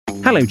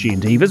Hello,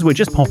 G&Divas. We're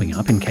just popping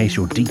up in case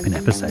you're deep in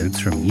episodes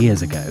from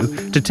years ago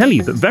to tell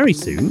you that very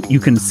soon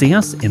you can see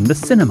us in the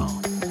cinema.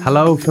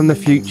 Hello from the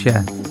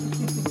future.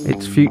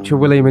 It's future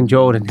William and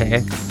Jordan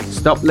here.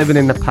 Stop living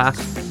in the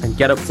past and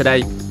get up to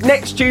date.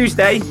 Next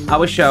Tuesday,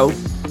 our show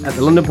at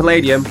the London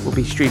Palladium will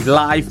be streamed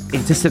live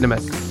into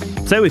cinemas.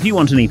 So if you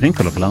want an evening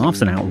full of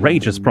laughs and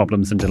outrageous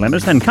problems and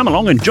dilemmas, then come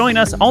along and join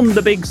us on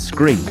the big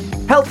screen.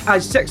 Help I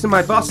Sex and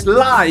My Boss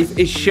Live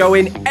is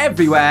showing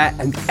everywhere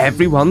and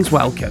everyone's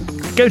welcome.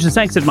 Go to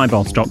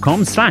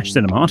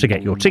sexedmyboss.com/cinema to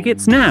get your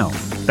tickets now.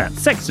 That's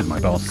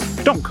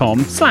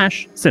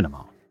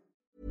sexedmyboss.com/cinema.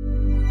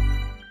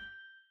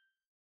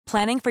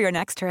 Planning for your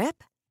next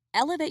trip?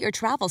 Elevate your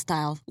travel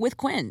style with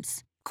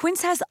Quince.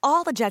 Quince has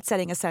all the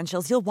jet-setting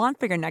essentials you'll want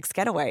for your next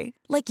getaway,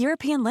 like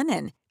European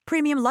linen,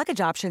 premium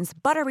luggage options,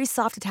 buttery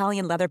soft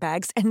Italian leather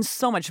bags, and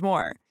so much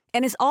more.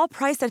 And is all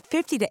priced at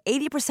 50 to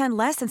 80%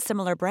 less than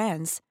similar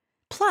brands.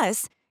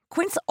 Plus,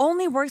 Quince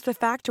only works with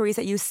factories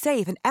that use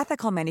safe and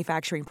ethical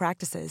manufacturing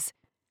practices.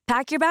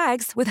 Pack your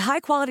bags with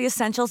high-quality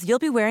essentials you'll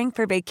be wearing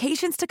for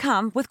vacations to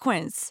come with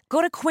Quince.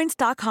 Go to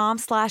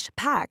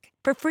quince.com/pack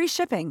for free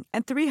shipping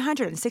and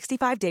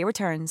 365-day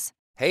returns.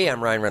 Hey,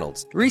 I'm Ryan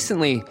Reynolds.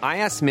 Recently, I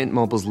asked Mint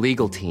Mobile's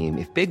legal team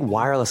if big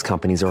wireless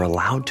companies are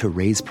allowed to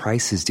raise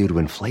prices due to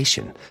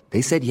inflation.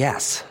 They said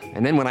yes.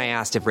 And then when I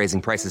asked if raising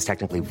prices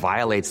technically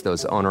violates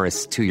those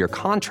onerous two-year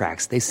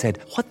contracts, they said,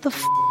 "What the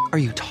f*** are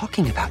you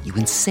talking about, you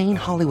insane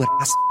Hollywood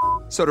ass?"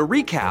 So to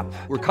recap,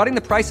 we're cutting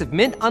the price of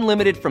Mint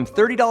Unlimited from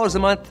 $30 a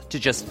month to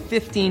just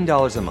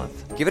 $15 a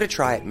month. Give it a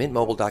try at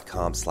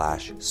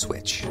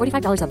mintmobile.com/switch.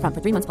 $45 up front for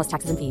 3 months plus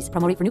taxes and fees.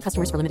 Promo rate for new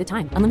customers for limited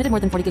time. Unlimited more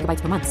than 40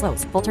 gigabytes per month.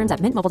 Slows full terms at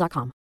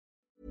mintmobile.com.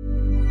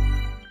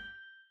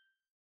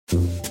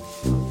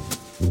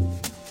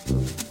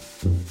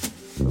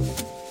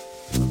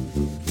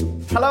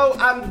 Hello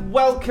and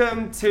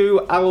welcome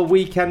to our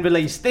weekend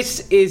release.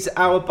 This is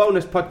our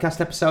bonus podcast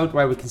episode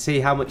where we can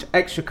see how much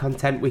extra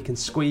content we can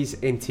squeeze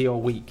into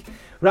your week.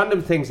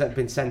 Random things that have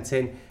been sent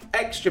in,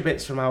 extra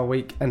bits from our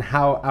week, and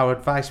how our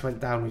advice went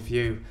down with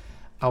you,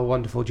 our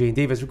wonderful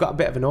G&Divas. We've got a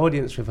bit of an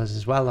audience with us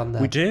as well on the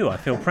We do. I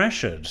feel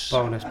pressured.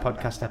 bonus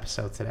podcast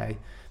episode today.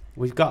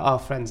 We've got our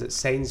friends at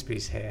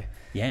Sainsbury's here.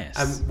 Yes.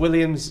 And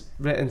William's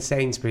written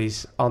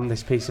Sainsbury's on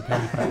this piece of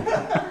paper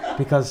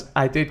because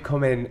I did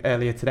come in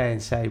earlier today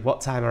and say, what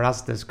time are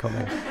Asda's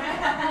coming?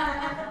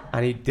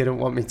 And he didn't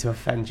want me to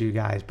offend you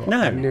guys, but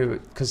No. I knew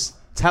it. Because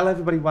tell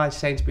everybody why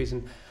Sainsbury's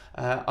and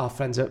our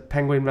friends at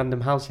Penguin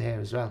Random House are here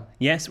as well.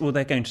 Yes, well,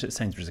 they're going to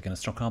Sainsbury's are going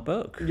to stock our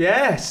book.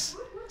 Yes!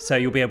 So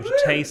you'll be able to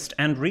taste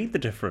and read the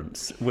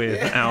difference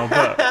with our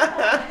book.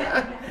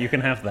 You can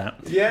have that.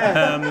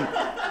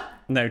 Yeah.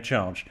 No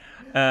charge.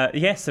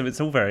 Yes, so it's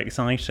all very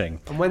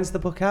exciting. And when's the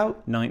book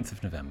out? 9th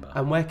of November.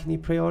 And where can you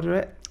pre-order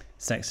it?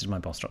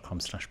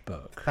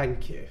 sexedmyboss.com/book.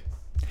 Thank you.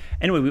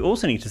 Anyway, we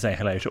also need to say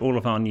hello to all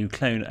of our new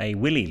Clone A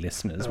Willy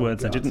listeners,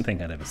 words God. I didn't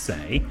think I'd ever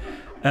say.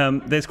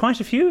 There's quite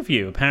a few of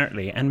you,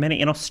 apparently, and many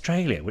in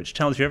Australia, which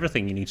tells you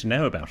everything you need to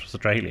know about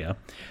Australia.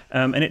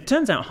 And it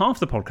turns out half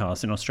the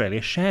podcasts in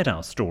Australia shared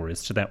our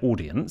stories to their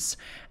audience,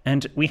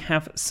 and we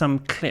have some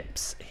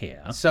clips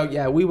here. So,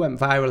 yeah, we went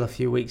viral a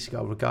few weeks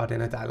ago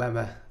regarding a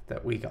dilemma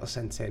that we got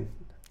sent in.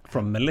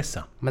 From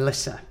Melissa.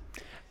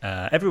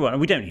 Everyone,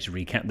 we don't need to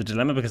recap the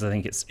dilemma because I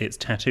think it's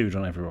tattooed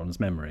on everyone's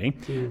memory.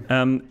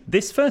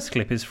 This first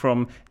clip is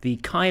from the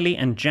Kylie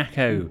and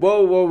Jacko.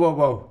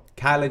 Whoa.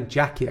 Kyle and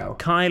Jackie O.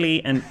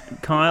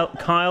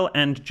 Kyle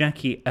and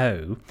Jackie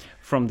O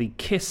from the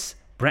Kiss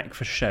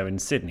breakfast show in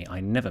Sydney.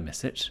 I never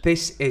miss it.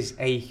 This is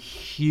a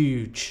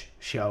huge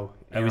show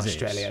in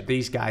Australia. It?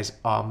 These guys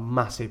are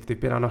massive. They've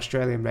been on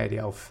Australian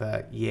radio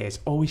for years.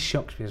 Always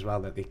shocks me as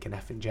well that they can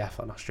F and Jeff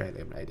on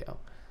Australian radio.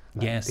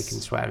 Yes. They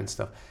can swear and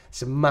stuff.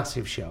 It's a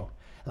massive show.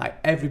 Like,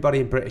 everybody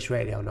in British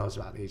radio knows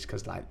about these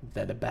because, like,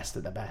 they're the best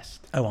of the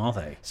best. Oh, are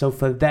they? So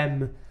for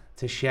them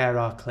to share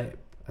our clip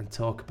and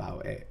talk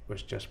about it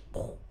was just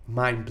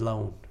mind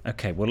blown.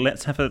 Okay, well,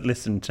 let's have a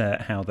listen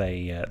to how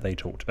they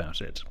talked about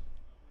it.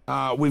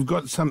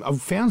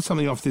 I've found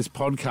something off this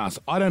podcast.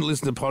 I don't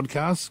listen to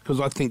podcasts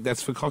because I think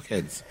that's for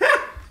cockheads.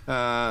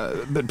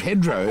 But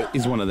Pedro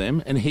is one of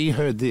them, and he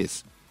heard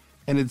this.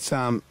 And it's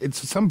some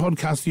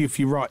podcast if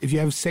you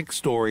have sex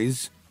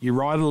stories, you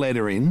write a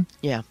letter in.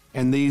 Yeah.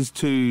 And these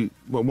two,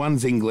 well,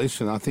 one's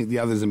English and I think the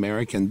other's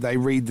American. They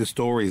read the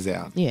stories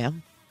out. Yeah.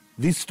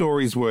 This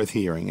story's worth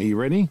hearing. Are you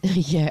ready?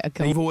 Yeah,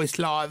 okay. A voice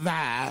like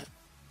that,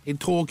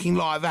 talking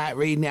like that,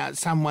 reading out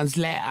someone's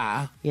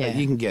letter. Yeah.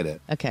 You can get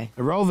it. Okay.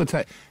 Roll the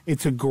tape.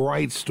 It's a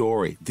great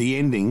story. The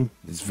ending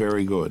is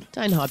very good.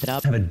 Don't hype it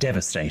up. I have a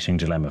devastating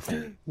dilemma for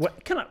you.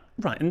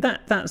 Right, and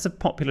that's a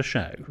popular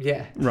show.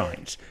 Yeah.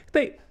 Right.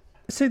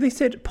 So they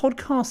said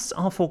podcasts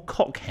are for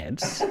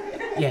cockheads.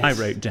 Yes. I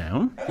wrote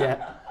down.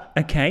 Yeah.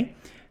 Okay.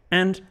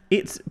 And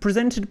it's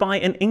presented by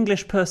an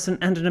English person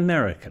and an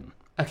American.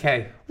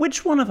 Okay.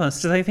 Which one of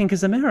us do they think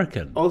is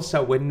American?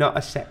 Also, we're not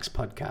a sex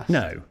podcast.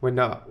 No. We're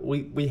not.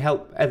 We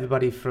help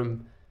everybody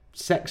from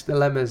sex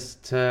dilemmas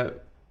to...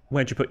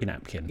 Where'd you put your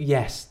napkin?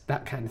 Yes,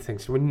 that kind of thing.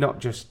 So we're not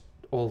just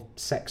all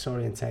sex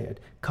orientated.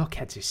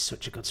 Cockheads is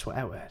such a good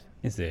swear word.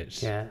 Is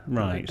it? Yeah,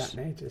 Right. That in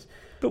ages.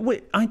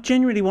 But I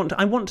genuinely want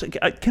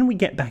to... can we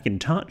get back in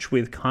touch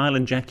with Kyle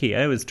and Jackie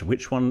O as to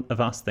which one of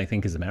us they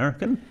think is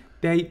American?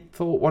 They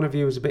thought one of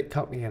you was a bit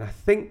Cockney, and I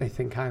think they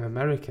think I'm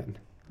American.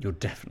 You're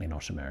definitely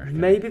not American.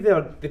 Maybe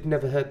they've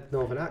never heard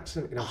Northern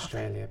accent in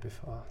Australia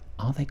before.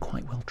 Are they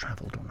quite well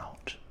travelled or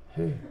not?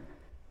 Who?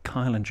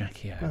 Kyle and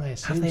Jackie O. Well, I Have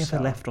assume they ever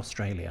so. left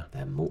Australia?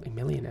 They're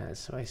multi-millionaires,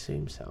 so I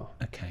assume so.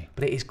 Okay.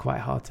 But it is quite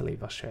hard to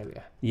leave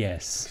Australia.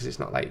 Yes. Because it's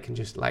not like you can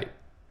just, like,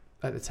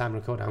 at the time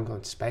of recording, I'm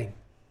going to Spain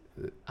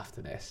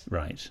after this.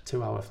 Right.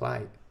 2-hour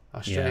flight.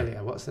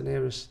 Australia, what's the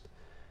nearest?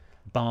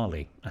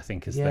 Bali, I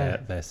think, is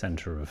their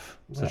centre of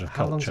sort of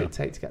How long culture. does it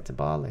take to get to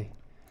Bali?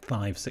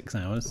 5-6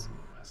 hours.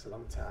 That's a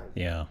long time.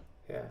 Yeah.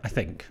 Yeah. I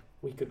think.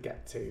 We could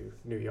get to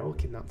New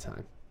York in that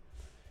time.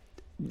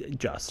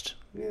 Just.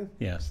 Yeah.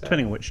 Yeah. So-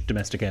 Depending on which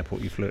domestic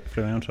airport you flew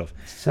out of.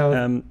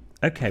 So,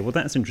 Okay, well,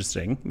 that's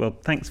interesting. Well,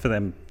 thanks for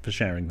them for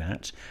sharing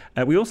that.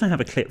 We also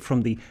have a clip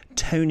from the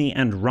Tony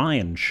and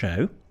Ryan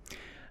show.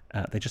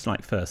 They just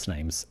like first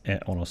names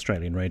on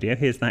Australian radio.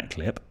 Here's that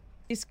clip.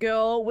 This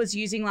girl was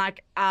using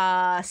like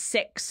a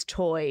sex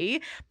toy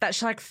that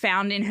she like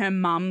found in her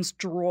mum's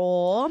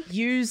drawer,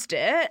 used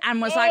it, and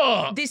was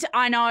like, "This,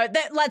 I know."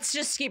 Let's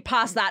just skip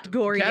past that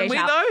gory Can we,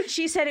 detail. though?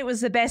 She said it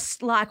was the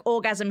best like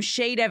orgasm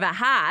she'd ever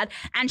had,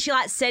 and she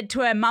like said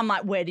to her mum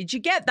like, "Where did you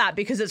get that?"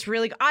 Because it's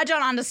really. I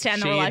don't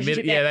understand the She relationship.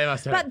 admitted- yeah, there. they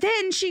must have. But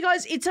then she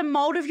goes, "It's a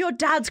mold of your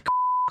dad's."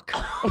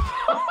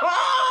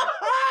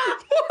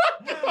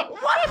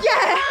 What?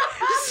 Yeah.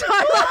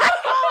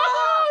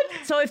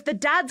 So if the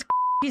dad's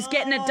is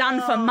getting it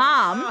done for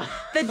mum,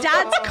 the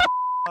dad's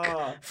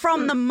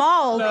from the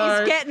mold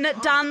is getting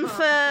it done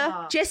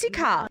for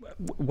Jessica.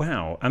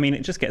 Wow. I mean,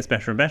 it just gets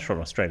better and better on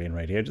Australian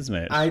radio, doesn't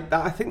it?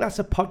 I think that's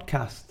a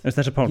podcast. Is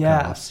that a podcast?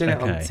 Yeah, I've seen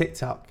it on Okay.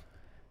 TikTok.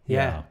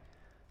 Yeah.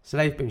 So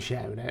they've been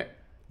sharing it.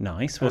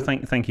 Nice. Well,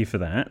 thank you for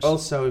that.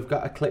 Also, we've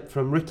got a clip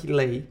from Ricky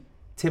Lee,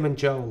 Tim and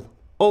Joel,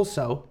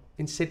 also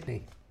in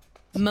Sydney.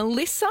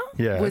 Melissa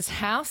Yeah. was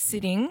house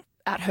sitting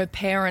at her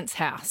parents'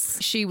 house.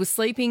 She was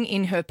sleeping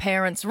in her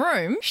parents'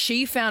 room.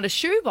 She found a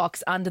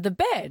shoebox under the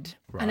bed,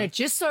 and it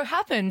just so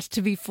happened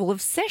to be full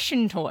of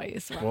session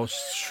toys. Well,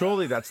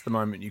 surely that's the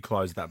moment you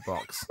close that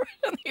box.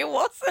 It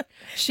wasn't.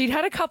 She'd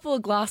had a couple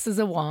of glasses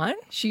of wine.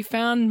 She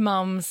found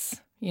Mum's,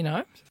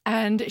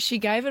 and she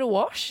gave it a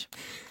wash.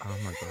 Oh,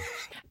 my God.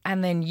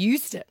 And then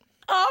used it.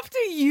 After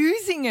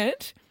using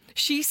it,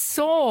 she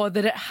saw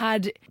that it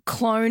had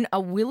Clone a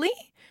Willy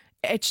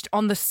etched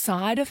on the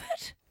side of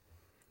it,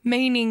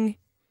 meaning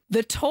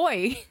the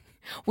toy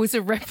was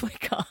a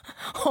replica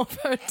of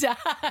her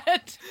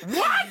dad.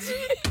 What?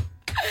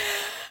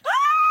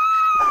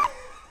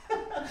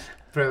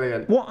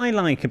 Brilliant. What I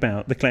like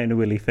about the Clone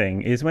Willy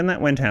thing is when that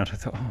went out, I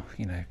thought,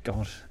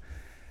 God,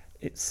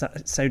 it's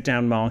so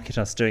down market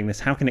us doing this.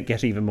 How can it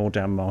get even more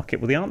down market?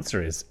 Well, the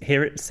answer is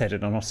here it said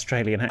in an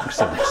Australian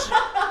accent.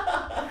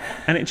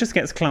 And it just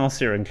gets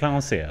classier and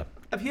classier.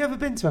 Have you ever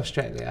been to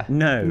Australia?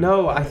 No.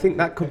 No, I think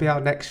that could be our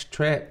next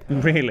trip.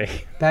 Really?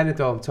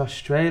 Benidorm to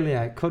Australia,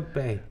 it could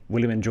be.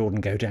 William and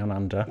Jordan go down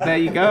under. There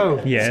you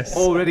go. Yes. It's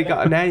already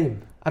got a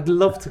name. I'd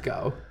love to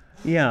go.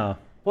 Yeah.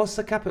 What's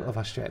the capital of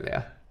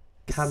Australia?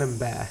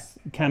 Canberra.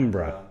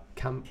 Canberra.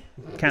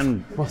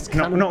 What's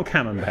Not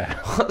Camembert.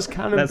 What's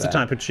Canberra? That's a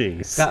type of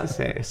cheese. That's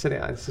it, isn't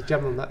it? It's a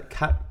general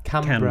Canberra.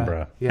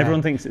 Canberra. Yeah.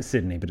 Everyone thinks it's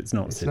Sydney, but it's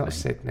not It's Sydney. not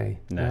Sydney.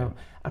 No.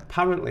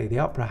 Apparently, the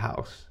Opera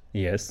House.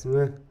 Yes.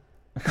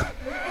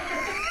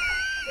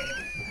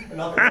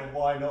 Another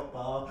why not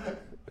bar.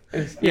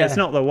 Yeah, it's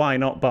not the Why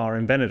Not bar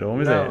in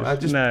Benidorm, is it? I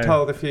just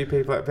told a few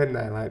people that have been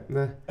there, like,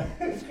 nah.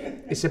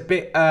 It's a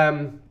bit,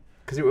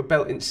 because it was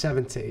built in the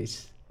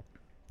 70s.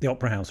 The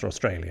Opera House for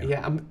Australia.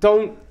 Yeah,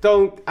 don't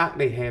at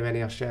me here,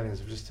 any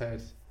Australians. I've just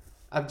heard.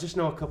 I just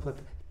know a couple of,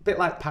 a bit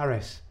like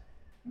Paris.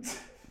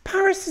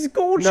 Paris is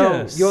gorgeous.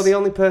 No, you're the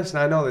only person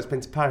I know that's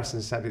been to Paris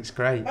and said it's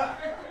great.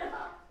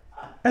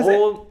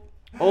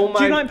 All my,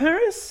 do you like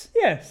Paris?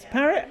 Yes.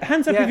 Paris.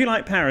 Hands up Yeah. if you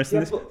like Paris.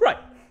 Yeah, Right.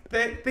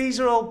 These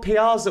are all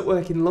PRs that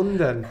work in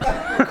London.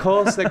 Of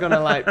course they're going to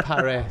like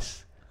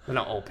Paris. They're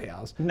not all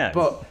PRs. No.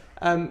 But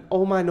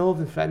all my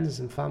northern friends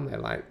and family are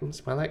like,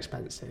 it's well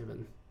expensive.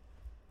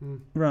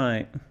 And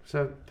Right.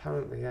 so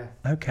apparently, yeah.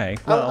 Okay.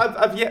 Well,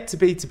 I've yet to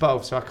be to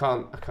both, so I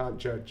can't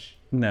judge.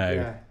 no.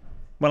 Yeah.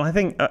 Well, I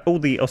think all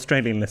the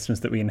Australian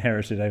listeners that we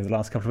inherited over the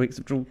last couple of weeks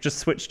have all just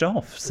switched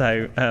off.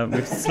 So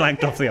we've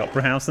slagged off the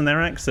Opera House and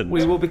their accent.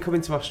 We will be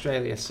coming to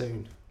Australia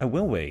soon. Oh,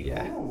 will we?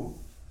 Yeah.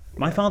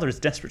 My father is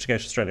desperate to go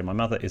to Australia. My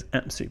mother is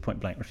absolutely point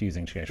blank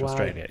refusing to go to Why?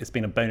 Australia. It's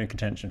been a bone of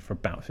contention for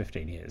about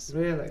 15 years.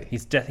 Really?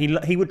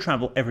 He would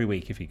travel every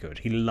week if he could.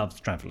 He loves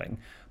travelling.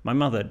 My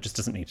mother just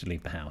doesn't need to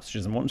leave the house. She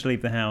doesn't want to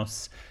leave the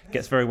house.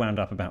 Gets very wound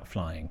up about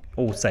flying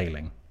or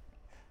sailing.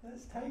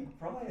 Let's take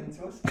Brian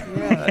to us.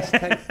 Yeah, let's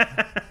take...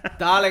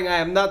 Darling, I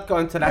am not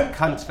going to that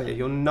country.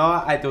 You know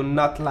I do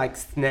not like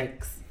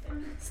snakes.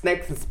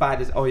 Snakes and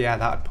spiders. Oh yeah,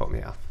 that would put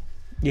me off.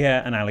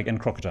 Yeah, and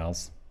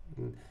crocodiles.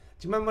 Do you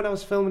remember when I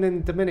was filming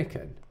in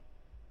Dominican?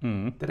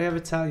 Did I ever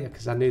tell you?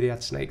 Because I knew they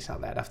had snakes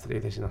out there. I'd have to do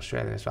this in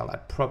Australia as well.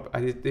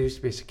 There used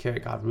to be a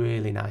security guard,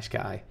 really nice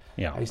guy.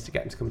 Yeah. I used to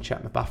get him to come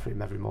check my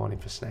bathroom every morning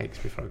for snakes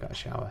before I got a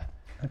shower.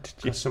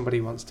 Because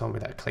somebody once told me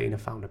that a cleaner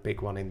found a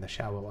big one in the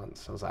shower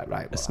once. I was like,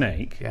 right. Well, A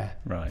snake? Yeah.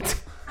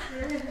 Right.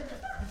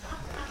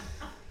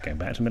 Going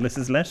back to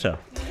Melissa's letter.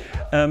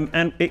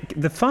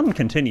 The fun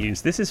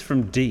continues. This is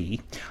from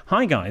D.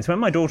 Hi guys, when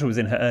my daughter was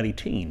in her early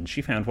teens,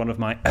 she found one of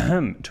my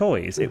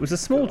toys. It was a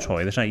small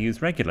toy that I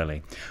use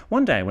regularly.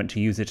 One day I went to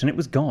use it and it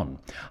was gone.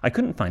 I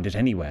couldn't find it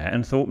anywhere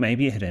and thought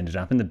maybe it had ended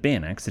up in the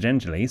bin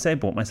accidentally, so I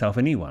bought myself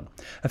a new one.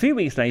 A few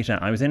weeks later,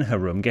 I was in her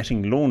room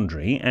getting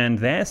laundry, and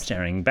there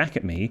staring back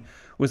at me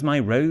was my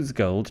rose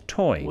gold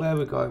toy. Where are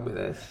we going with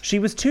this? She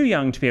was too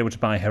young to be able to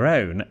buy her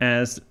own,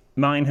 as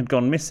mine had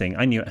gone missing.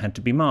 I knew it had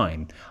to be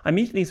mine. I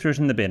immediately threw it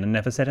in the bin and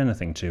never said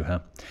anything to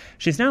her.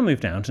 She's now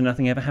moved out and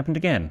nothing ever happened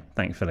again,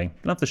 thankfully.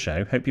 Love the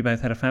show. Hope you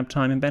both had a fab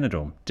time in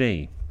Benidorm.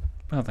 D.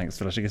 Well, thanks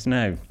for letting us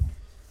know.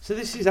 So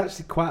this is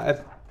actually quite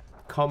a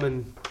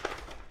common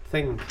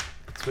thing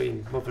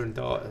between mother and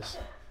daughters.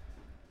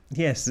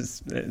 Yes,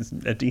 it's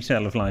a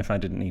detail of life I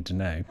didn't need to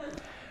know.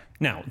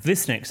 Now,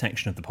 this next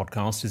section of the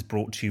podcast is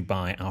brought to you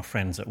by our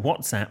friends at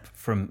WhatsApp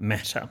from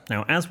Meta.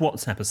 Now, as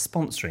WhatsApp is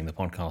sponsoring the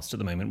podcast at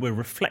the moment, we're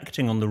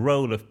reflecting on the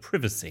role of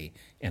privacy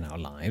in our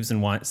lives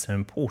and why it's so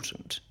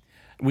important.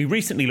 We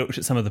recently looked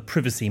at some of the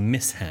privacy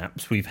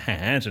mishaps we've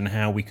had and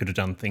how we could have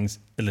done things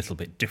a little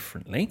bit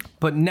differently.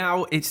 But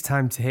now it's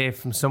time to hear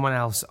from someone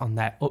else on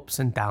their ups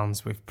and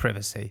downs with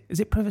privacy.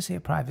 Is it privacy or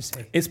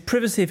privacy? It's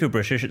privacy if you're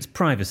British, it's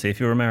privacy if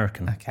you're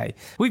American. Okay.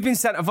 We've been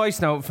sent a voice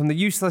note from the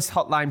Useless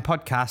Hotline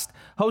podcast,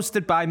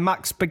 hosted by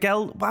Max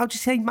Bagel. How do you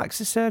say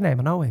Max's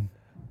surname? I know him.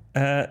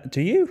 Do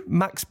you?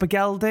 Max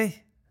Bageldi?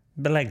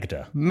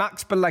 Belegda.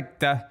 Max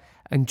Belegda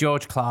and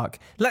George Clark.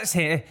 Let's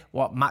hear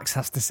what Max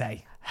has to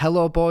say.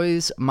 Hello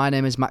boys, my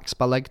name is Max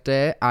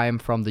Balegde. I am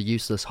from the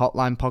Useless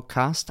Hotline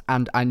podcast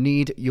and I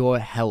need your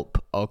help,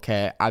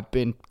 okay? I've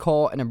been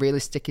caught in a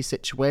really sticky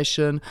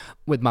situation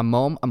with my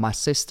mum and my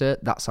sister.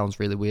 That sounds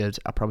really weird,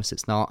 I promise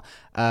it's not.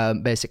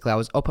 Basically, I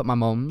was up at my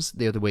mum's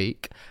the other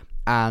week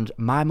and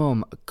my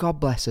mum, God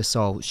bless her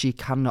soul, she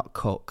cannot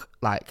cook,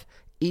 like,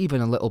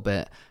 even a little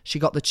bit. She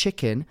got the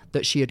chicken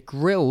that she had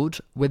grilled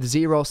with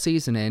zero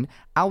seasoning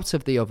out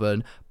of the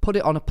oven, put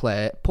it on a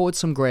plate, poured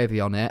some gravy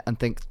on it, and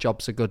think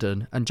job's a good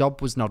un. And job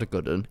was not a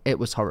good un. It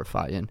was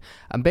horrifying.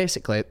 And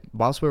basically,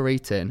 whilst we were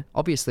eating,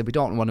 obviously we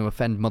don't want to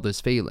offend mother's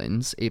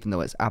feelings, even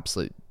though it's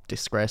absolute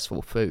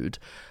disgraceful food.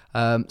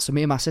 So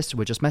me and my sister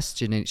were just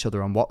messaging each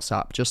other on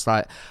WhatsApp, just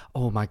like,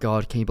 oh my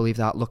God, can you believe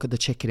that? Look at the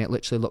chicken, it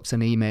literally looks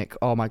anemic.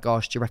 Oh my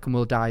gosh, do you reckon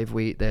we'll die if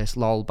we eat this?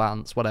 Lol,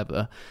 bants,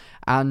 whatever.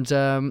 And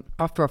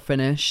after I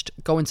finished,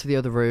 go into the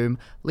other room,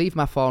 leave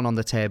my phone on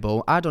the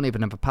table. I don't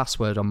even have a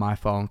password on my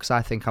phone because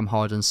I think I'm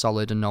hard and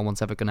solid and no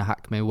one's ever going to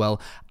hack me. Well,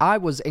 I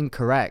was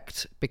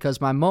incorrect because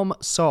my mum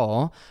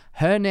saw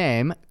her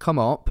name come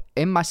up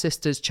in my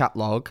sister's chat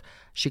log.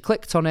 She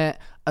clicked on it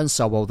and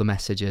saw all the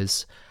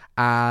messages.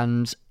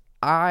 And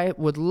I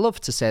would love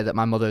to say that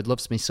my mother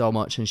loves me so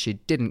much and she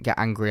didn't get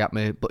angry at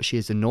me, but she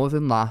is a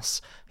northern lass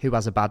who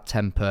has a bad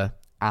temper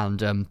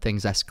and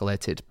things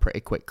escalated pretty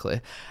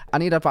quickly. I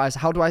need advice.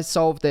 How do I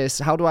solve this?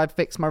 How do I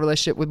fix my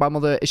relationship with my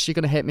mother? Is she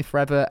going to hate me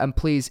forever? And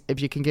please, if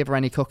you can give her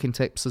any cooking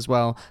tips as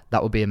well,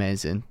 that would be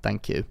amazing.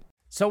 Thank you.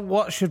 So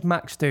what should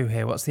Max do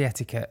here? What's the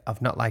etiquette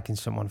of not liking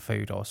someone's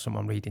food or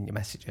someone reading your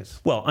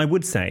messages? Well, I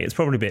would say it's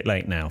probably a bit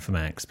late now for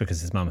Max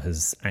because his mum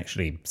has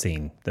actually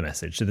seen the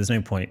message. So there's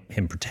no point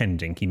him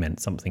pretending he meant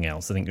something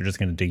else. I think you're just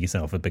going to dig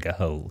yourself a bigger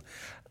hole.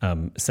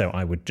 So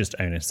I would just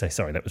own it and say,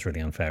 sorry, that was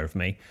really unfair of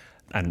me.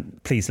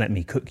 And please let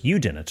me cook you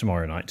dinner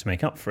tomorrow night to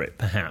make up for it,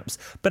 perhaps.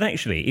 But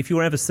actually, if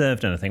you're ever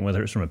served anything,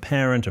 whether it's from a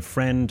parent, a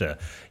friend,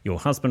 your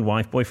husband,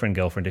 wife, boyfriend,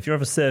 girlfriend, if you're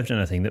ever served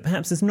anything that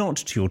perhaps is not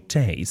to your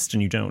taste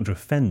and you don't want to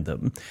offend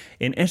them,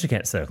 in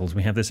etiquette circles,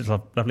 we have this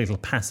lovely little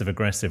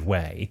passive-aggressive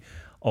way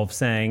of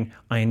saying,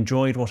 I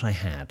enjoyed what I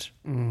had.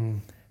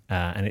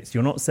 And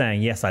you're not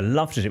saying, yes, I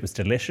loved it, it was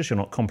delicious. You're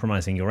not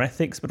compromising your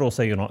ethics, but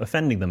also you're not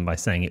offending them by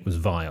saying it was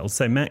vile.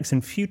 So, Max,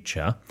 in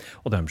future,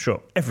 although I'm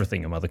sure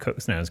everything your mother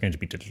cooks now is going to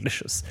be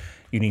delicious,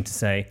 you need to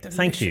say,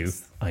 thank you,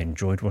 I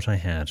enjoyed what I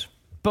had.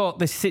 But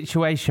this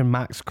situation,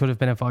 Max, could have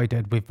been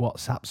avoided with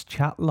WhatsApp's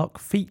chat lock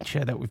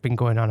feature that we've been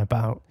going on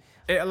about.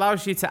 It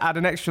allows you to add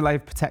an extra layer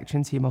of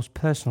protection to your most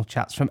personal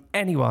chats from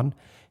anyone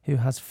who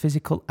has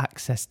physical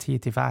access to your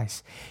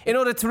device. In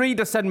order to read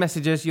or send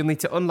messages, you'll need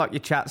to unlock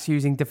your chats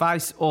using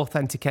device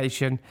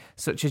authentication,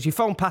 such as your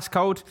phone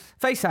passcode,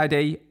 Face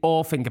ID,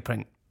 or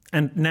fingerprint.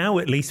 And now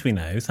at least we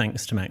know,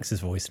 thanks to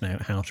Max's voice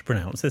note, how to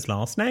pronounce his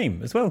last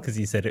name as well, because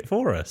he said it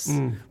for us.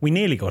 We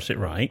nearly got it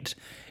right.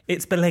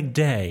 It's Beleg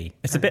Day.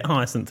 It's a bit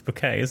Hyacinth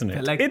Bouquet, isn't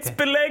it? Beleg It's Day.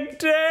 Beleg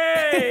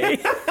Day!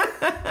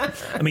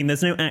 I mean,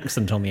 there's no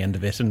accent on the end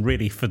of it, and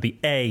really for the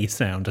A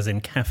sound, as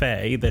in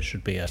cafe, there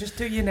should be Just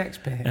do your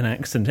next bit. an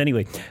accent.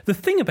 Anyway, the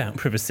thing about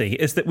privacy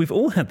is that we've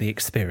all had the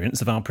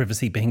experience of our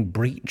privacy being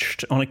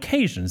breached. On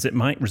occasions, it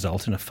might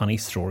result in a funny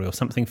story or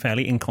something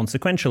fairly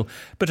inconsequential,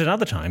 but at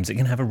other times, it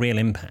can have a real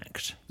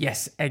impact.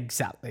 Yes,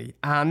 exactly.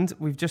 And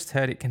we've just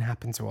heard it can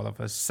happen to all of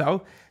us.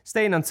 So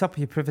staying on top of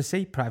your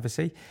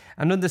privacy,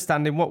 and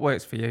understanding what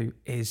works for you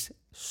is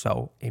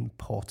so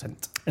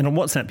important. And on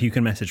WhatsApp, you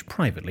can message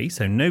privately,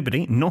 so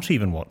nobody, not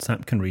even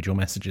WhatsApp, can read your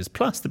messages.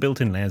 Plus, the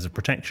built-in layers of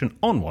protection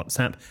on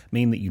WhatsApp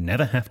mean that you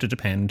never have to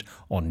depend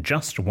on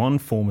just one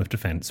form of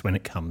defence when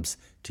it comes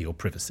to your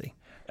privacy.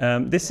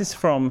 This is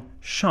from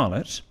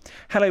Charlotte.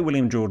 Hello,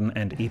 William Jordan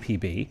and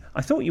EPB.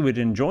 I thought you would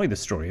enjoy the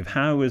story of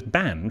how I was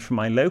banned from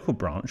my local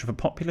branch of a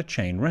popular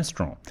chain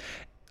restaurant.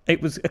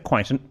 It was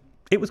quite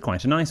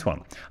a nice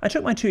one. I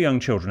took my 2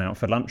 young children out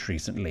for lunch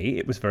recently.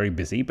 It was very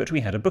busy, but we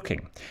had a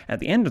booking. At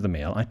the end of the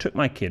meal, I took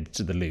my kids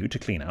to the loo to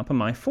clean up, and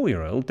my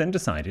 4-year-old then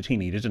decided he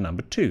needed a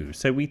number 2,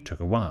 so we took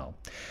a while.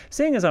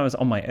 Seeing as I was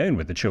on my own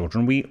with the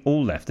children, we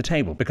all left the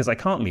table because I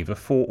can't leave a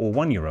 4 or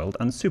 1-year-old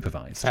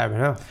unsupervised. Fair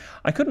enough.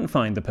 I couldn't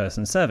find the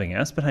person serving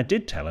us, but I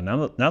did tell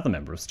another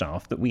member of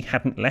staff that we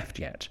hadn't left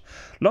yet.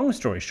 Long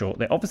story short,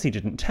 they obviously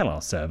didn't tell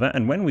our server,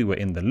 and when we were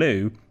in the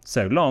loo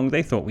so long,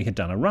 they thought we had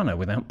done a runner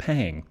without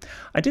paying.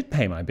 I did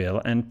pay my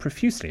bill and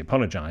profusely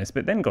apologised,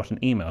 but then got an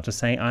email to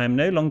say I am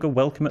no longer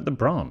welcome at the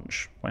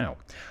branch. Wow,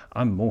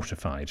 I'm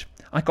mortified.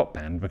 I got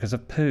banned because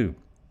of poo.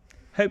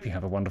 Hope you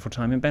have a wonderful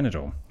time in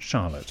Benidorm.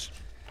 Charlotte.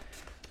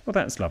 Well,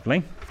 that's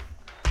lovely.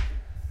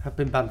 I've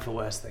been banned for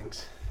worse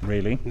things.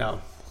 Really? No,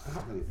 I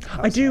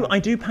haven't. I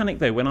do panic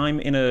though when I'm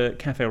in a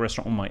cafe or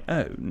restaurant on my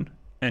own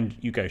and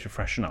you go to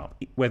freshen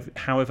up,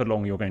 however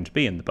long you're going to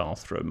be in the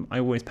bathroom. I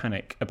always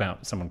panic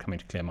about someone coming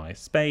to clear my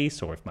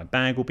space, or if my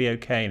bag will be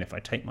okay, and if I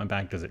take my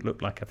bag, does it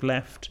look like I've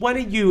left? When are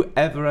you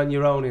ever on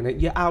your own in it?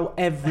 You're out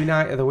every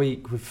night of the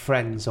week with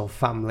friends or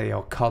family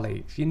or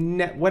colleagues.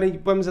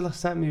 When was the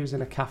last time you was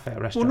in a cafe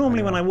or restaurant? Well,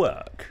 normally when I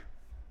work.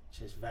 Which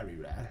is very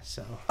rare,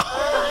 so...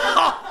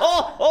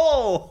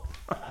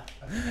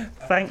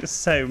 Thanks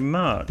so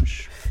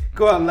much.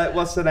 Go on,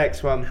 what's the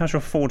next one? How's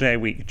your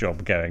 4-day-a-week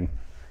job going?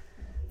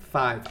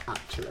 5,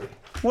 actually.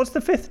 What's the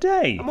 5th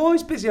day? I'm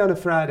always busy on a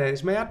Friday.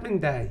 It's my admin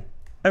day.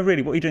 Oh,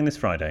 really? What are you doing this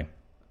Friday?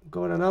 I'm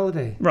going on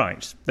holiday.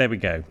 Right, there we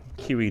go.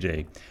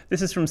 QED.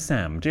 This is from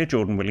Sam. Dear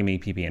Jordan, William,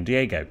 EPB and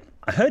Diego.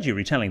 I heard you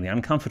retelling the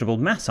uncomfortable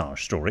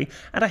massage story,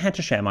 and I had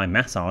to share my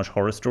massage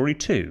horror story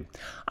too.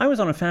 I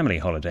was on a family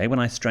holiday when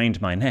I strained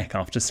my neck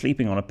after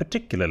sleeping on a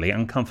particularly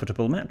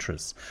uncomfortable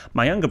mattress.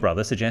 My younger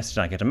brother suggested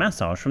I get a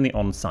massage from the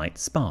on-site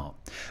spa.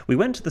 We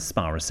went to the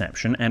spa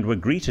reception and were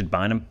greeted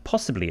by an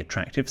impossibly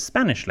attractive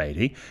Spanish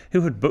lady who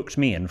had booked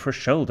me in for a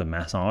shoulder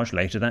massage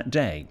later that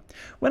day.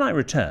 When I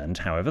returned,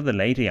 however, the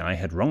lady I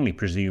had wrongly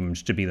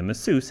presumed to be the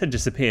masseuse had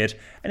disappeared,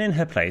 and in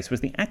her place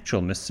was the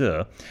actual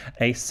masseur,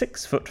 a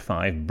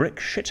 6'5" brick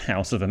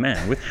shithouse of a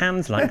man with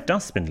hands like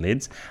dustbin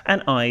lids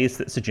and eyes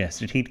that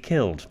suggested he'd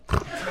killed.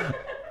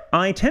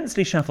 I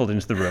tensely shuffled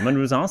into the room and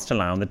was asked to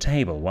lie on the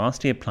table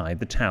whilst he applied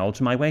the towel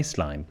to my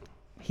waistline.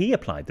 He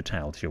applied the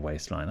towel to your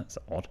waistline, that's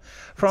odd.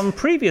 From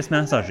previous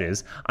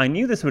massages, I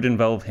knew this would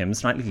involve him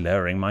slightly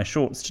lowering my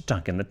shorts to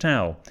tuck in the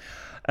towel.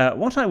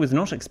 What I was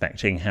not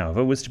expecting,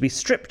 however, was to be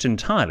stripped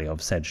entirely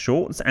of said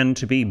shorts and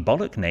to be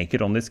bollock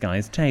naked on this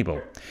guy's table.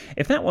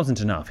 If that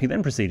wasn't enough, he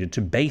then proceeded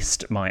to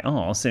baste my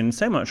arse in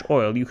so much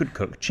oil you could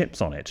cook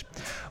chips on it.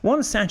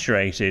 Once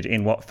saturated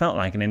in what felt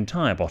like an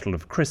entire bottle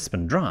of Crisp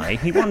and Dry,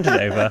 he wandered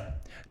over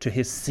to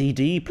his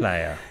CD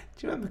player.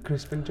 Do you remember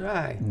Crisp and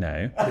Dry?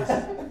 No.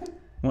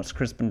 What's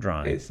Crisp and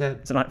Dry? Is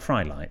it like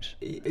Fry Light?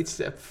 It's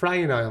a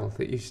frying oil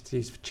that you used to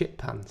use for chip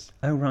pans.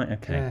 Oh, right,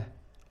 okay.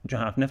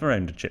 Yeah. I've never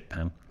owned a chip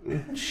pan.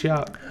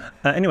 Sharp.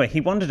 Anyway, he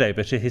wandered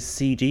over to his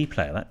CD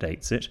player, that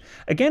dates it.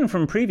 Again,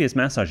 from previous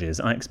massages,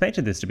 I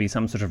expected this to be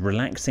some sort of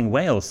relaxing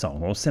whale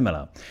song or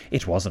similar.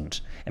 It wasn't.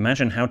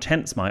 Imagine how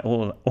tense my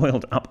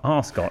oiled up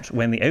arse got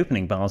when the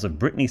opening bars of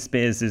Britney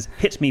Spears'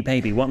 Hit Me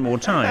Baby One More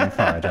Time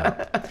fired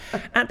up.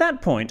 At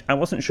that point, I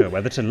wasn't sure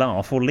whether to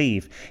laugh or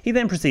leave. He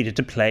then proceeded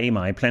to play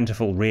my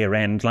plentiful rear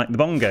end like the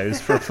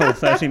bongos for a full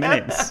 30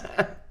 minutes.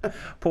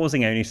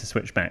 Pausing only to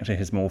switch back to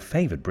his more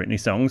favoured Britney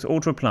songs or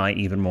to apply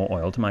even more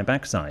oil to my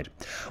backside.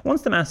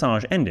 Once the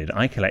massage ended,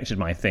 I collected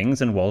my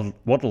things and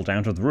waddled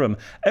out of the room,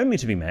 only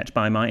to be met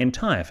by my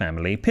entire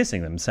family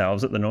pissing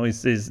themselves at the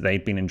noises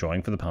they'd been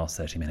enjoying for the past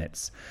 30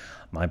 minutes.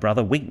 My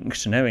brother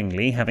winked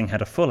knowingly, having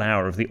had a full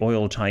hour of the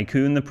oil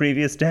tycoon the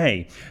previous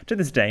day. To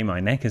this day,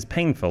 my neck is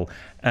painful,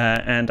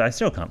 and I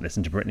still can't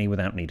listen to Britney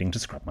without needing to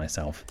scrub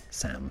myself.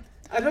 Sam.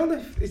 I don't know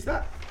if... Is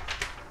that...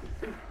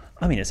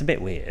 I mean, it's a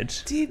bit weird.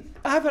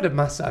 I've had a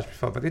massage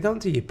before, but they don't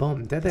do your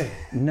bum, do they?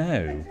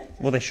 No.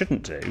 Well, they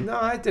shouldn't do. No,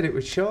 I did it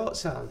with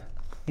shorts on.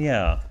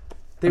 Yeah.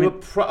 They were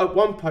at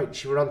one point.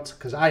 She were on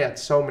because I had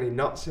so many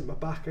knots in my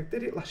back. I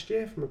did it last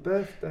year for my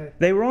birthday.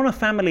 They were on a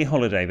family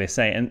holiday, they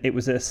say, and it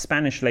was a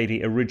Spanish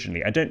lady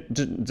originally.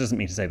 Doesn't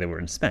mean to say they were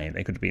in Spain.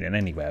 They could have been in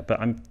anywhere, but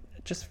I'm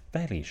just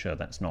fairly sure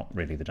that's not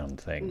really the done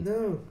thing.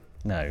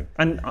 No.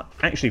 And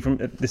actually,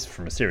 from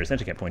a serious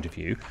etiquette point of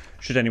view,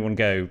 should anyone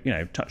go,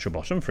 touch your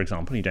bottom, for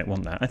example, you don't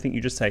want that, I think you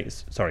just say,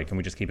 sorry, can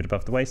we just keep it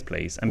above the waist,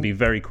 please? And be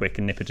very quick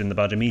and nip it in the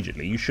bud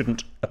immediately. You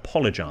shouldn't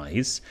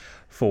apologise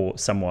for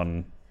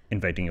someone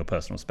invading your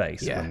personal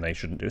space when they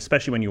shouldn't do,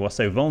 especially when you are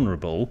so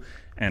vulnerable,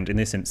 and in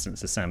this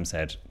instance, as Sam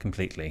said,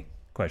 completely,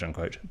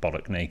 quote-unquote,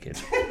 bollock naked.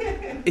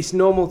 It's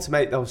normal to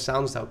make those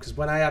sounds, though, because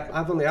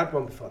I've only had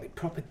one before, they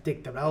proper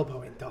dig their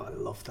elbow in, don't I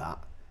love that?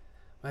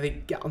 Where they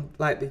get on,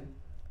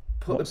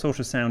 what sort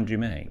of sound do you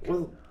make?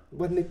 Well,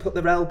 when they put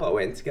their elbow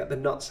in to get the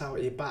knots out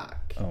of your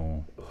back.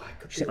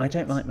 I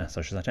don't like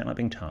massages. I don't like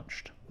being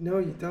touched. No,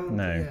 you don't.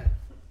 No.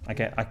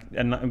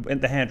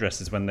 And the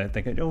hairdressers, when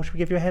they go, should we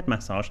give you a head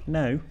massage?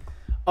 No.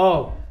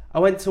 Oh, I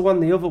went to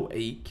one the other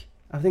week.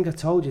 I think I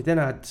told you, didn't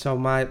I? So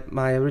my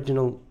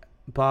original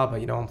barber,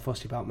 I'm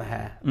fussy about my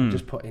hair. I'm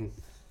just putting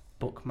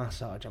book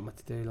massage on my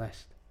to-do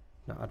list.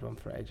 Not had one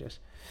for ages.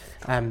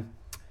 I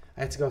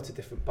had to go to a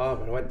different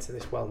barber. I went to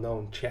this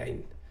well-known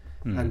chain.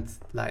 And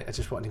I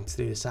just wanted him to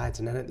do the sides,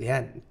 and then at the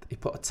end he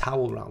put a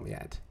towel around the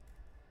head,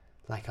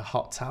 like a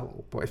hot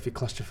towel. But if you're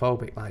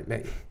claustrophobic like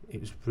me,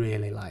 it was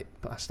really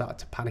but I started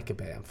to panic a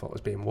bit and thought I was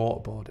being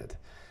waterboarded.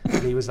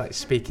 And he was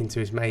speaking to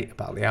his mate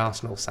about the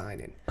Arsenal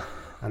signing,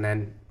 and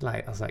then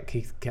I was like,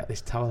 "Keith, get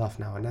this towel off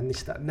now." And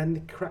then they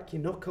crack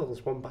your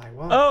knuckles one by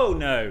one. Oh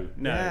no.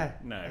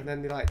 And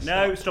then they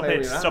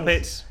stop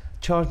it.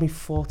 Charged me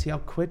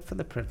 40-odd quid for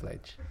the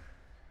privilege,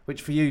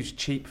 which for you is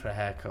cheap for a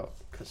haircut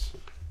because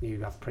you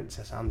have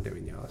Princess Anne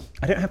doing yours.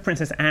 I don't have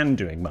Princess Anne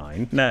doing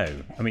mine, no.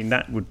 I mean,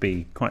 that would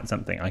be quite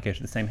something. I go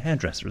to the same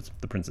hairdresser as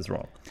the Princess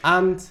Royal.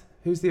 And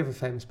who's the other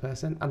famous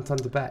person? Anton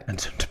de Beek.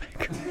 Anton de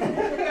Beek.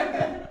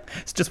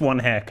 It's just one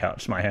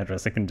haircut my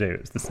hairdresser can do.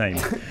 It's the same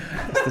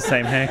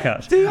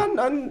haircut. Do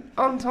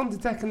Anton de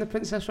Beek and the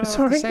Princess Royal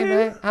have the same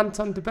hair?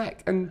 Anton de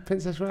Beek and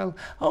Princess Royal.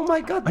 Oh my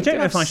God. I don't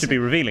know if I should be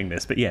revealing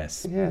this, but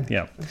yes.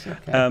 Yeah. That's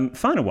okay.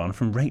 Final one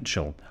from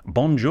Rachel.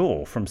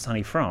 Bonjour from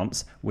sunny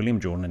France, William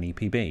Jordan and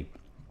EPB.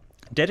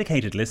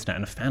 Dedicated listener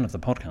and a fan of the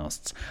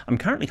podcasts, I'm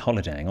currently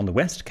holidaying on the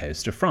west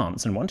coast of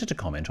France and wanted to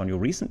comment on your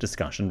recent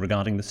discussion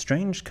regarding the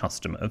strange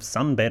custom of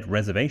sunbed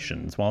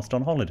reservations whilst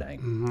on holiday.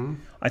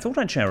 I thought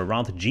I'd share a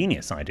rather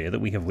genius idea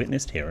that we have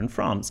witnessed here in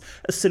France,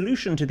 a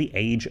solution to the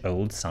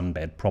age-old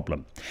sunbed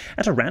problem.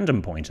 At a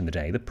random point in the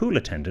day, the pool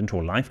attendant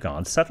or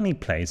lifeguard suddenly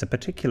plays a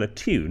particular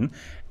tune,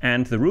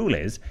 and the rule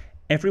is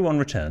everyone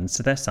returns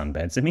to their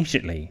sunbeds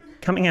immediately,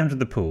 coming out of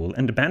the pool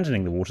and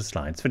abandoning the water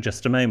slides for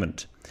just a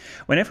moment.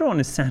 When everyone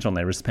is sat on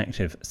their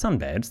respective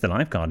sunbeds, the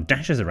lifeguard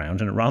dashes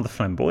around in a rather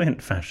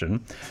flamboyant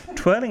fashion,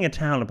 twirling a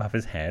towel above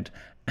his head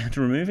and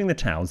removing the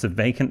towels of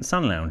vacant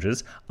sun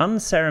loungers,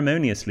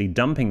 unceremoniously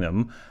dumping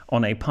them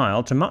on a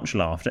pile to much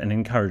laughter and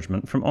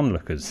encouragement from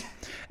onlookers.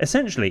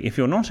 Essentially, if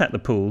you're not at the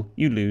pool,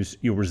 you lose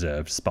your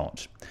reserved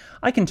spot.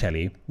 I can tell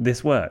you,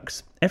 this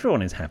works.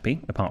 Everyone is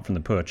happy, apart from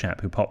the poor chap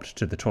who popped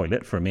to the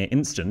toilet for a mere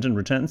instant and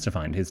returns to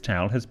find his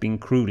towel has been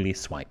cruelly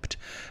swiped.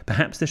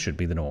 Perhaps this should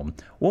be the norm.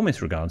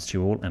 Warmest regards to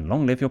you all, and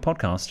long live your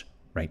podcast,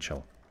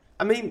 Rachel.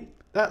 I mean,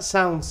 that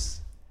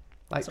sounds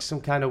like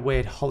some kind of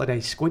weird holiday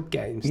Squid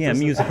Games. Yeah,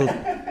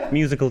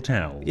 musical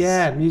towels.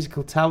 Yeah,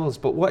 musical towels.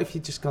 But what if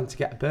you've just gone to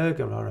get a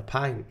burger or a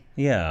pint?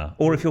 Yeah,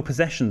 or if your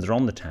possessions are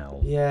on the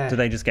towel. Yeah. Do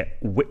they just get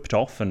whipped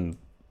off and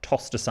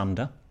tossed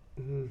asunder?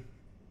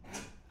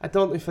 I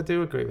don't know if I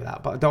do agree with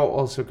that, but I don't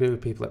also agree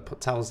with people that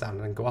put towels down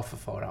and then go off for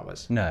 4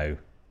 hours. No.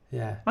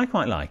 Yeah. I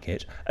quite like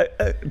it.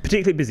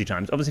 Particularly busy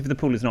times. Obviously, if the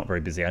pool is not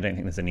very busy, I don't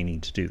think there's any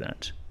need to do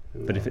that.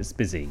 No. But if it's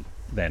busy,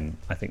 then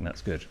I think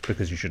that's good,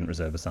 because you shouldn't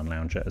reserve a sun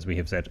lounger, as we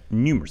have said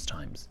numerous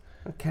times,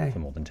 for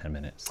more than 10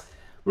 minutes.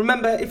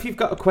 Remember, if you've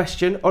got a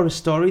question or a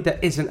story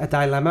that isn't a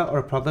dilemma or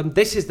a problem,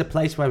 this is the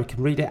place where we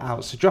can read it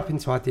out. So drop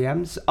into our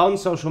DMs on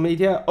social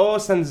media or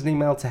send us an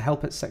email to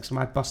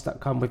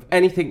help@sexandmyboss.com with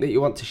anything that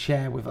you want to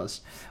share with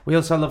us. We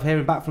also love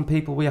hearing back from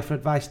people. We offer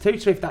advice too.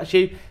 So if that's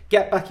you,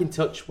 get back in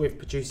touch with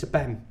producer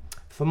Ben.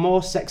 For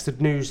more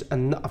sexted news,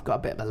 and I've got a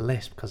bit of a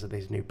list because of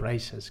these new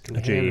braces. Can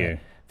you hear me?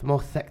 For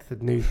more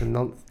sexted news and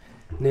not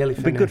nearly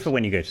finished. It'd be good for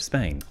when you go to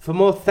Spain. For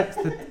more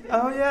sexted...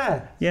 Oh,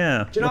 yeah.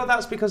 Yeah. Do you know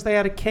that's because they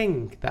had a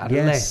king that had a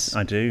lisp? Yes,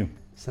 I do.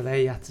 So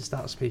they had to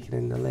start speaking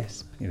in the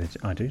lisp. Yeah,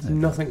 I do know. There's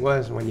nothing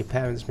worse than when your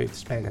parents move to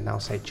Spain and now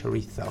say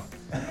chorizo.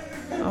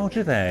 Oh,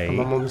 do they? And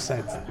my mum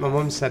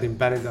said in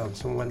Benidorm,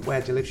 someone went, "Where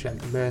do you live?" She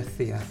went,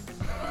 "Murcia."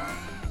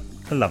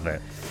 I love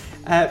it.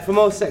 For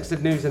more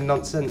sexted news and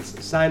nonsense,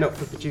 sign up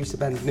for Producer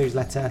Ben's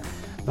newsletter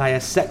via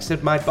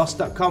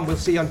sexedmyboss.com. We'll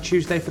see you on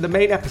Tuesday for the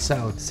main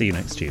episode. See you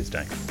next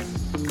Tuesday.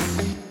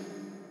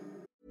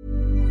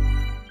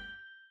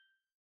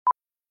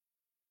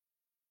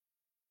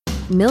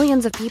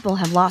 Millions of people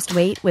have lost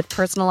weight with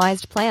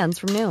personalized plans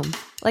from Noom.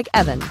 Like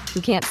Evan,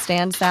 who can't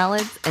stand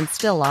salads and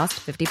still lost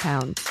 50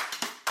 pounds.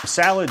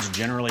 Salads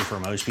generally for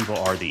most people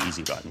are the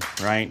easy button,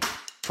 right?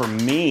 For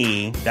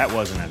me, that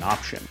wasn't an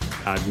option.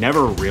 I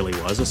never really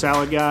was a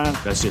salad guy.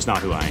 That's just not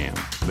who I am.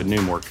 But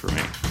Noom worked for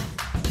me.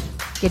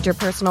 Get your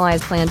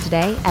personalized plan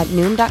today at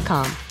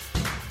Noom.com.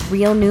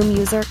 Real Noom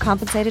user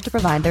compensated to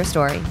provide their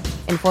story.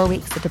 In 4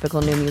 weeks, the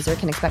typical Noom user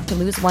can expect to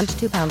lose 1 to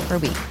 2 pounds per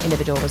week.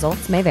 Individual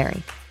results may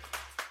vary.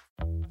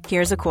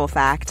 Here's a cool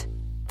fact.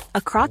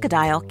 A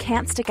crocodile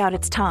can't stick out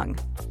its tongue.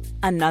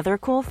 Another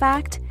cool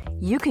fact,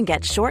 you can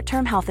get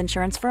short-term health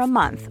insurance for a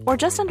month or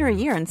just under a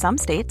year in some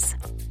states.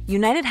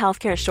 United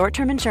Healthcare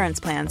short-term insurance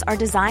plans are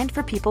designed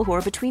for people who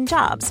are between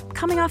jobs,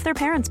 coming off their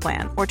parents'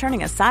 plan, or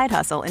turning a side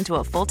hustle into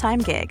a full-time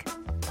gig.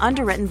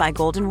 Underwritten by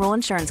Golden Rule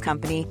Insurance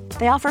Company,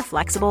 they offer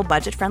flexible,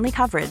 budget-friendly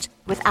coverage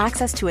with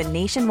access to a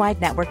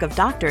nationwide network of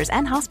doctors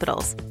and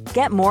hospitals.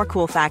 Get more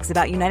cool facts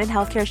about United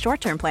Healthcare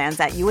short-term plans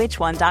at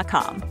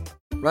uh1.com.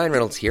 Ryan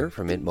Reynolds here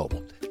from Mint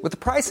Mobile. With the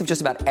price of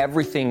just about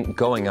everything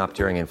going up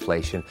during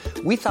inflation,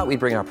 we thought we'd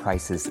bring our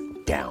prices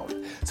down.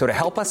 So to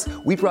help us,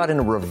 we brought in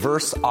a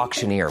reverse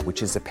auctioneer,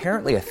 which is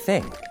apparently a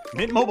thing.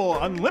 Mint Mobile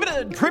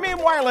Unlimited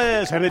Premium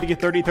Wireless. How to get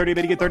 30, 30,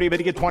 bit to get 30, bit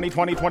to get 20,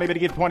 20, 20, bit to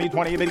get 20,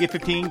 20, bit to get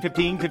 15,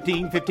 15,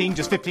 15, 15,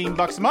 just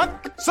 $15 a month?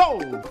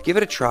 Sold! Give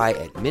it a try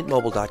at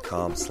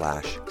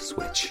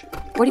mintmobile.com/switch.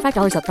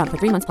 $45 up front for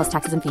 3 months plus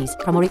taxes and fees.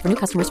 Promo rate for new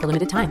customers for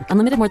limited time.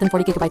 Unlimited more than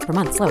 40 gigabytes per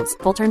month. Slows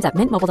full terms at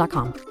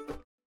mintmobile.com.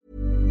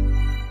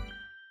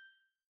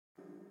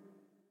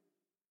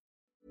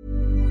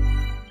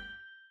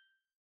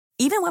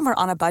 Even when we're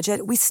on a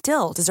budget, we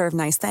still deserve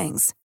nice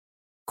things.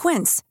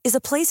 Quince is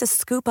a place to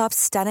scoop up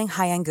stunning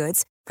high-end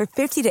goods for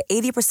 50 to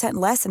 80%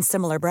 less than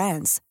similar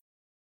brands.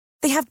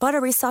 They have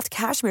buttery soft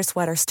cashmere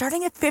sweaters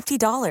starting at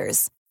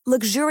 $50,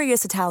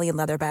 luxurious Italian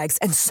leather bags,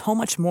 and so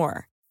much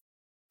more.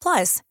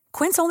 Plus,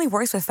 Quince only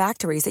works with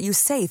factories that use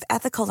safe,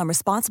 ethical, and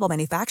responsible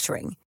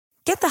manufacturing.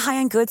 Get the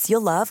high-end goods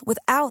you'll love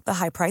without the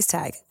high price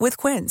tag with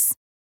Quince.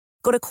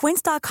 Go to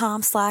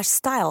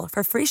quince.com/style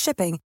for free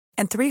shipping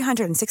and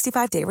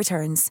 365-day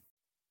returns.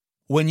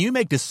 When you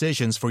make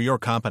decisions for your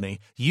company,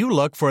 you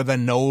look for the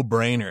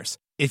no-brainers.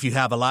 If you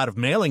have a lot of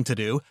mailing to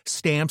do,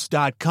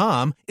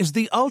 Stamps.com is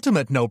the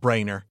ultimate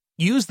no-brainer.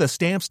 Use the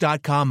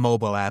Stamps.com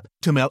mobile app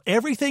to mail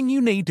everything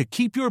you need to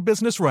keep your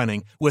business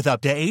running with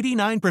up to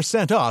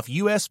 89% off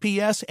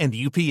USPS and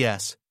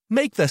UPS.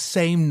 Make the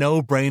same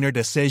no-brainer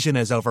decision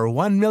as over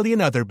 1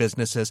 million other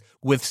businesses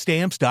with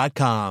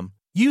Stamps.com.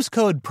 Use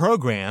code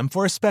PROGRAM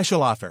for a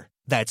special offer.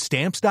 That's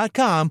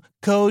Stamps.com,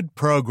 code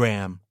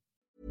PROGRAM.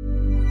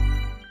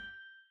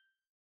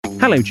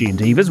 Hello,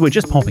 G&Divas. We're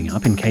just popping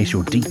up in case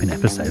you're deep in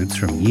episodes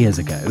from years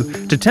ago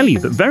to tell you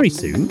that very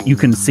soon you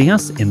can see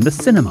us in the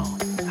cinema.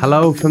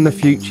 Hello from the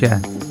future.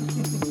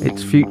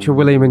 It's future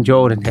William and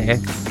Jordan here.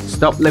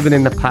 Stop living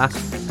in the past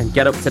and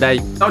get up to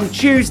date. On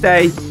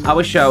Tuesday,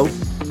 our show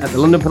at the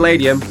London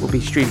Palladium will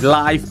be streamed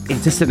live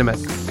into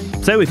cinemas.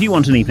 So if you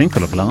want an evening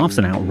full of laughs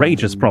and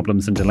outrageous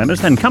problems and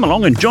dilemmas, then come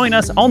along and join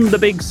us on the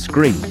big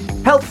screen.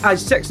 Help I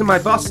Sex and My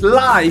Boss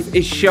Live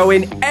is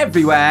showing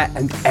everywhere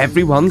and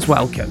everyone's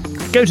welcome.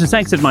 Go to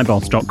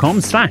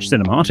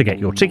sextedmyboss.com/cinema to get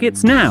your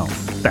tickets now.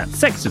 That's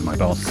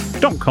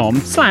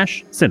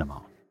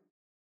sextedmyboss.com/cinema.